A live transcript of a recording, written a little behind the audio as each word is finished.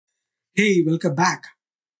Hey, welcome back.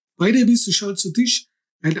 My name is Sushant Sutish,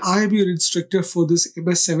 and I am your instructor for this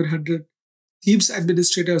MS-700 Teams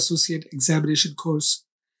Administrator Associate Examination course.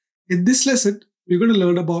 In this lesson, we're going to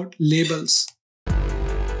learn about labels.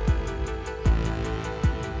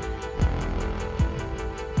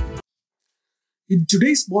 In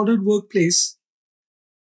today's modern workplace,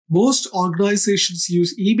 most organizations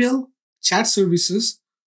use email, chat services,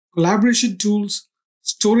 collaboration tools,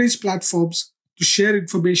 storage platforms to share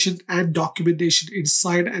information and documentation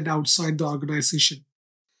inside and outside the organization.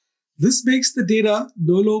 This makes the data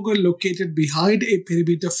no longer located behind a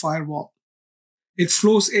perimeter firewall. It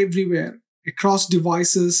flows everywhere, across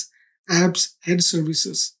devices, apps, and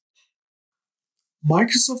services.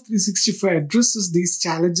 Microsoft 365 addresses these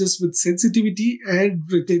challenges with sensitivity and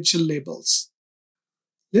retention labels.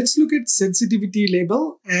 Let's look at sensitivity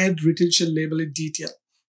label and retention label in detail.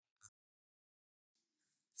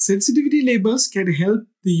 Sensitivity labels can help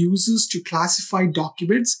the users to classify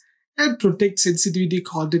documents and protect sensitivity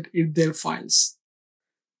content in their files.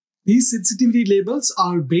 These sensitivity labels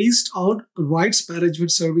are based on Rights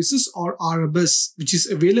Management Services or RMS, which is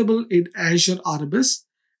available in Azure RMS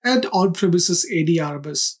and on-premises AD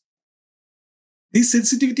RMS. These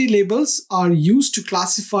sensitivity labels are used to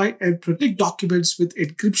classify and protect documents with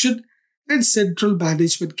encryption and central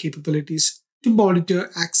management capabilities to monitor,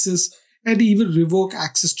 access, and even revoke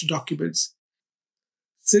access to documents.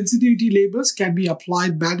 Sensitivity labels can be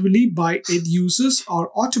applied manually by end users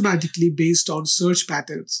or automatically based on search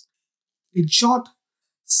patterns. In short,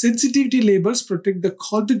 sensitivity labels protect the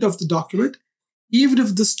content of the document even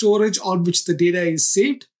if the storage on which the data is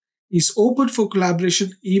saved is open for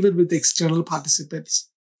collaboration even with external participants.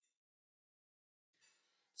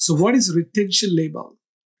 So what is retention label?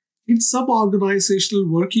 In some organizational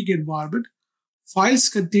working environment, files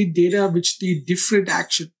contain data which need different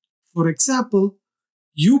action. For example,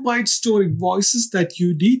 you might store invoices that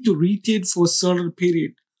you need to retain for a certain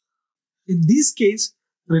period. In this case,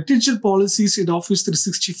 retention policies in Office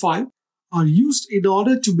 365 are used in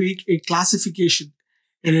order to make a classification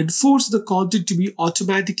and enforce the content to be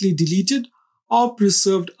automatically deleted or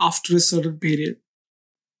preserved after a certain period.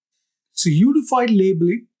 So unified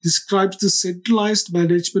labeling describes the centralized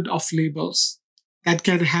management of labels that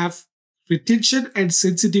can have retention and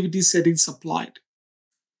sensitivity settings applied.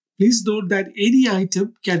 Please note that any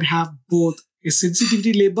item can have both a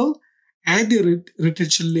sensitivity label and a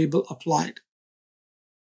retention label applied.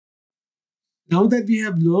 Now that we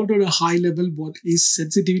have learned on a high level what is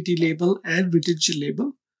sensitivity label and retention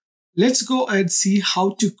label, let's go and see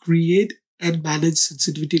how to create and manage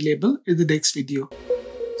sensitivity label in the next video.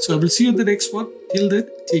 So I will see you in the next one. Till then,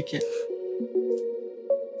 take care.